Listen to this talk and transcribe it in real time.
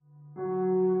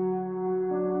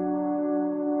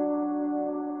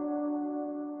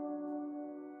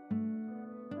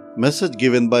Message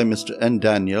given by Mr. N.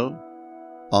 Daniel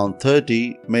on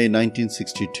 30 May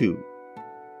 1962.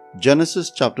 Genesis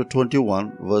chapter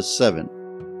 21 verse 7.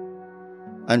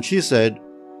 And she said,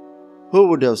 Who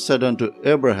would have said unto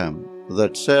Abraham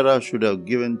that Sarah should have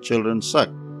given children suck?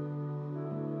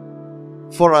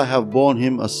 For I have borne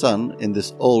him a son in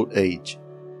this old age.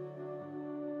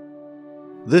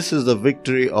 This is the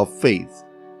victory of faith.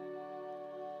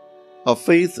 A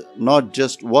faith not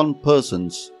just one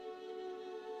person's.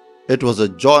 It was a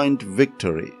joint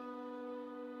victory.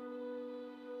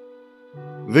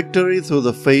 Victory through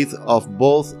the faith of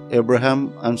both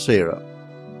Abraham and Sarah.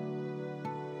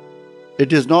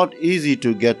 It is not easy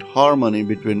to get harmony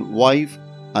between wife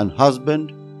and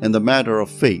husband in the matter of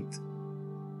faith.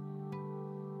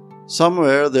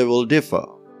 Somewhere they will differ.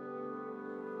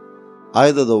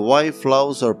 Either the wife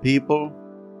loves her people,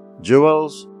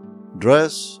 jewels,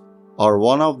 dress, or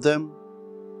one of them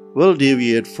will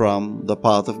deviate from the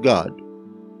path of God.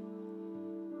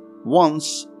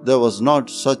 Once there was not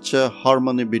such a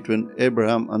harmony between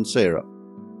Abraham and Sarah.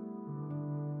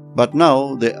 But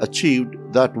now they achieved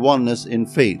that oneness in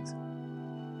faith.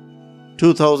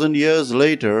 2000 years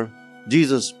later,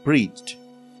 Jesus preached,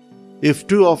 If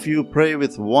two of you pray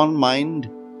with one mind,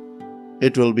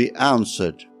 it will be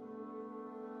answered.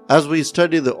 As we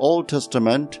study the Old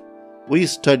Testament, we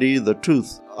study the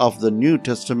truth of the New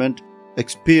Testament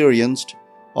experienced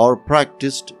or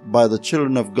practiced by the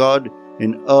children of God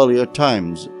in earlier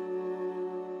times.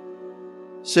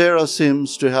 Sarah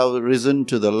seems to have risen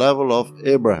to the level of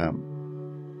Abraham.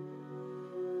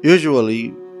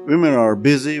 Usually, women are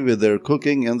busy with their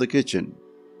cooking in the kitchen.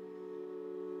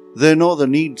 They know the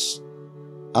needs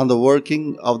and the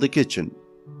working of the kitchen.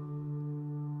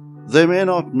 They may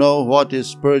not know what is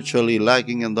spiritually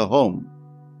lacking in the home.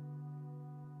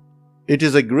 It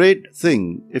is a great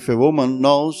thing if a woman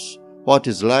knows what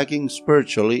is lacking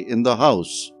spiritually in the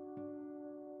house.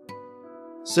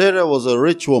 Sarah was a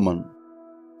rich woman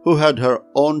who had her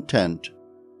own tent,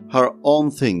 her own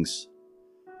things,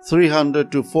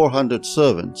 300 to 400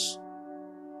 servants.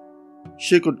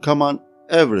 She could command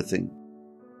everything.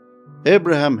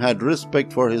 Abraham had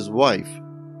respect for his wife.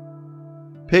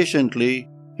 Patiently,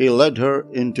 he led her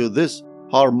into this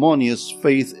harmonious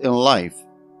faith in life.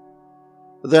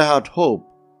 They had hope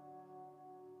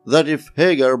that if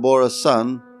Hagar bore a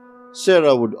son,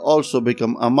 Sarah would also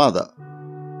become a mother.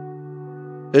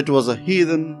 It was a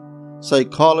heathen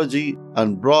psychology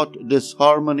and brought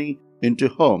disharmony into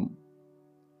home.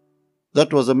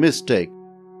 That was a mistake.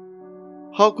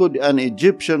 How could an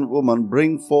Egyptian woman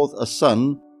bring forth a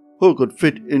son who could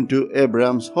fit into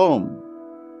Abraham's home?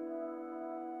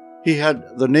 He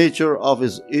had the nature of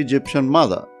his Egyptian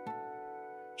mother.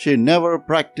 She never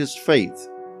practiced faith.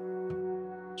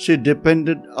 She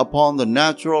depended upon the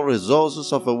natural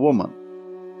resources of a woman.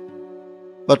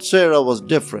 But Sarah was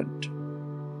different.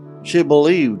 She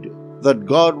believed that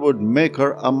God would make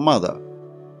her a mother.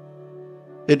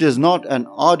 It is not an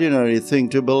ordinary thing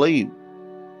to believe.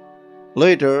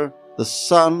 Later, the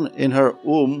son in her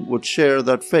womb would share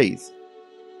that faith.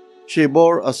 She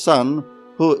bore a son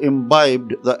who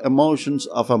imbibed the emotions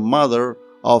of a mother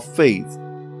of faith.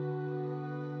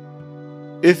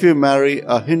 If you marry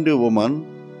a Hindu woman,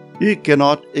 you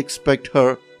cannot expect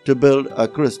her to build a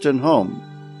Christian home.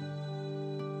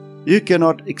 You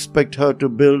cannot expect her to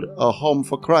build a home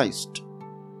for Christ.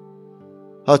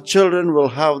 Her children will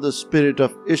have the spirit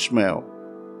of Ishmael.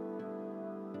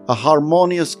 A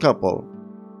harmonious couple,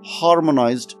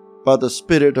 harmonized by the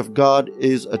Spirit of God,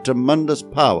 is a tremendous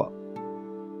power.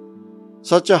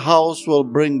 Such a house will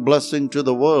bring blessing to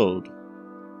the world.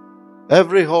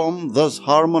 Every home thus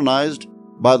harmonized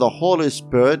by the Holy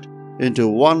Spirit into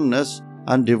oneness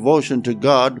and devotion to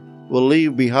God will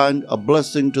leave behind a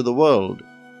blessing to the world.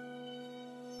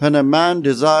 When a man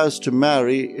desires to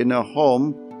marry in a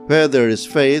home where there is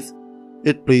faith,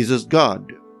 it pleases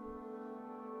God.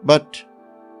 But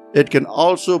it can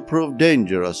also prove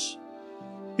dangerous.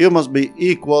 You must be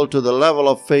equal to the level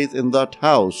of faith in that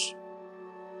house.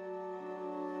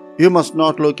 You must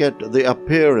not look at the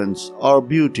appearance or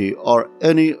beauty or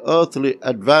any earthly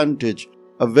advantage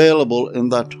available in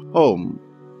that home.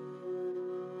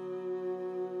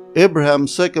 Abraham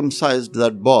circumcised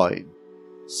that boy,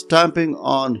 stamping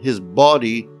on his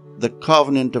body the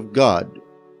covenant of God.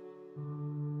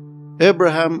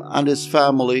 Abraham and his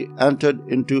family entered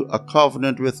into a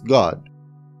covenant with God.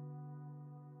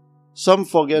 Some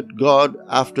forget God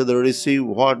after they receive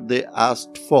what they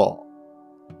asked for.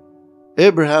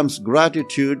 Abraham's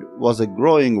gratitude was a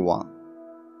growing one.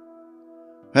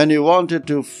 When he wanted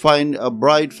to find a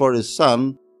bride for his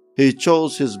son, he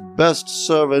chose his best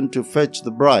servant to fetch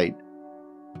the bride.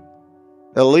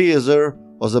 Eliezer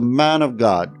was a man of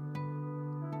God.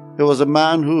 He was a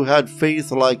man who had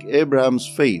faith like Abraham's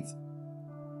faith.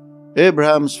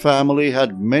 Abraham's family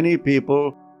had many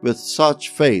people with such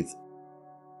faith.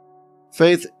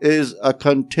 Faith is a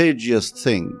contagious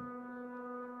thing.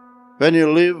 When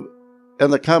you live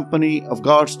in the company of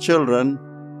God's children,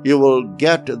 you will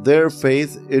get their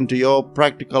faith into your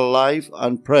practical life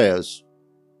and prayers.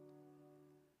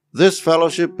 This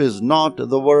fellowship is not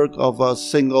the work of a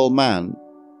single man.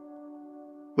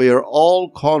 We are all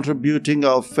contributing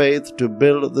our faith to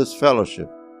build this fellowship.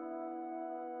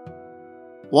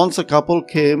 Once a couple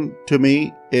came to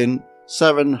me in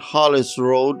 7 Hollis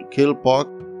Road,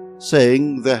 Kilpauk,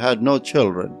 saying they had no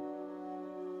children.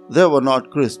 They were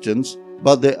not Christians,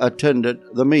 but they attended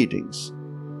the meetings.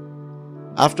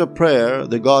 After prayer,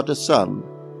 they got a son.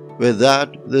 With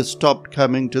that, they stopped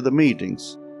coming to the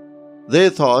meetings. They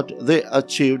thought they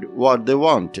achieved what they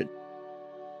wanted.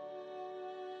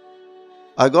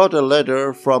 I got a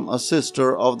letter from a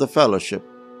sister of the fellowship.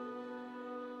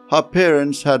 Her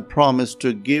parents had promised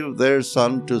to give their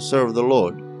son to serve the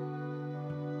Lord.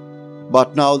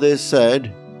 But now they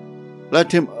said,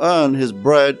 "Let him earn his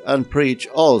bread and preach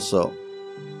also."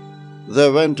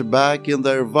 They went back in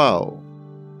their vow.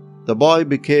 The boy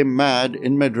became mad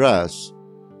in Madras.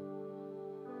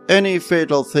 Any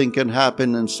fatal thing can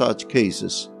happen in such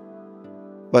cases.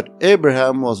 But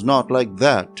Abraham was not like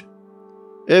that.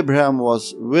 Abraham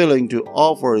was willing to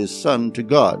offer his son to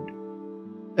God.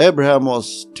 Abraham was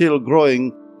still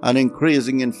growing and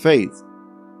increasing in faith.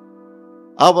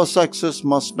 Our success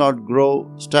must not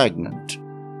grow stagnant.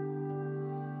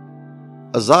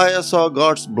 Isaiah saw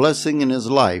God's blessing in his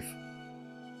life,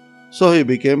 so he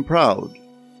became proud.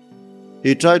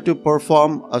 He tried to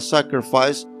perform a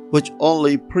sacrifice which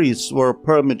only priests were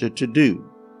permitted to do.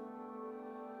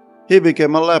 He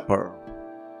became a leper.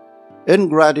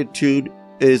 Ingratitude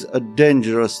is a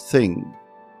dangerous thing.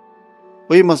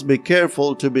 We must be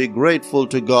careful to be grateful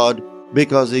to God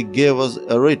because He gave us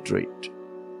a retreat.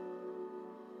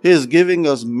 He is giving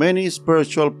us many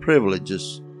spiritual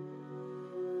privileges.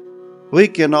 We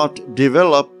cannot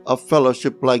develop a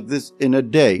fellowship like this in a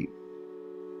day.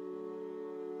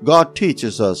 God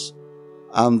teaches us,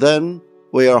 and then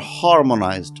we are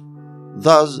harmonized.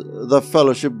 Thus, the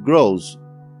fellowship grows.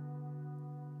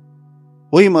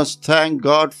 We must thank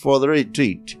God for the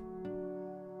retreat.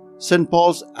 St.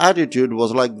 Paul's attitude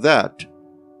was like that.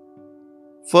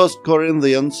 1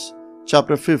 Corinthians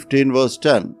chapter 15 verse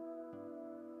 10.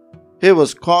 He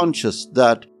was conscious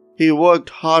that he worked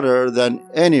harder than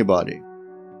anybody.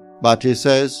 But he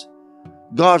says,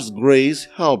 "God's grace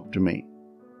helped me."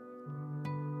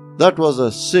 That was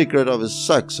a secret of his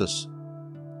success.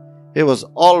 He was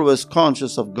always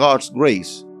conscious of God's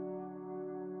grace.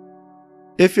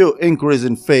 If you increase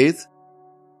in faith,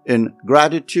 in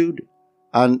gratitude,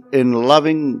 and in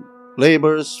loving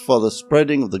labors for the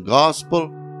spreading of the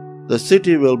gospel, the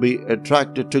city will be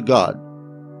attracted to God.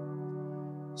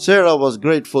 Sarah was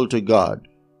grateful to God.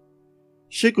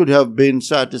 She could have been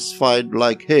satisfied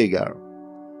like Hagar.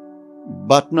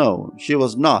 But no, she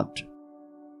was not.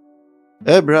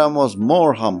 Abraham was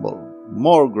more humble,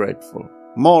 more grateful,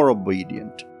 more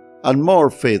obedient, and more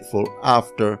faithful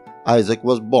after Isaac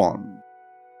was born.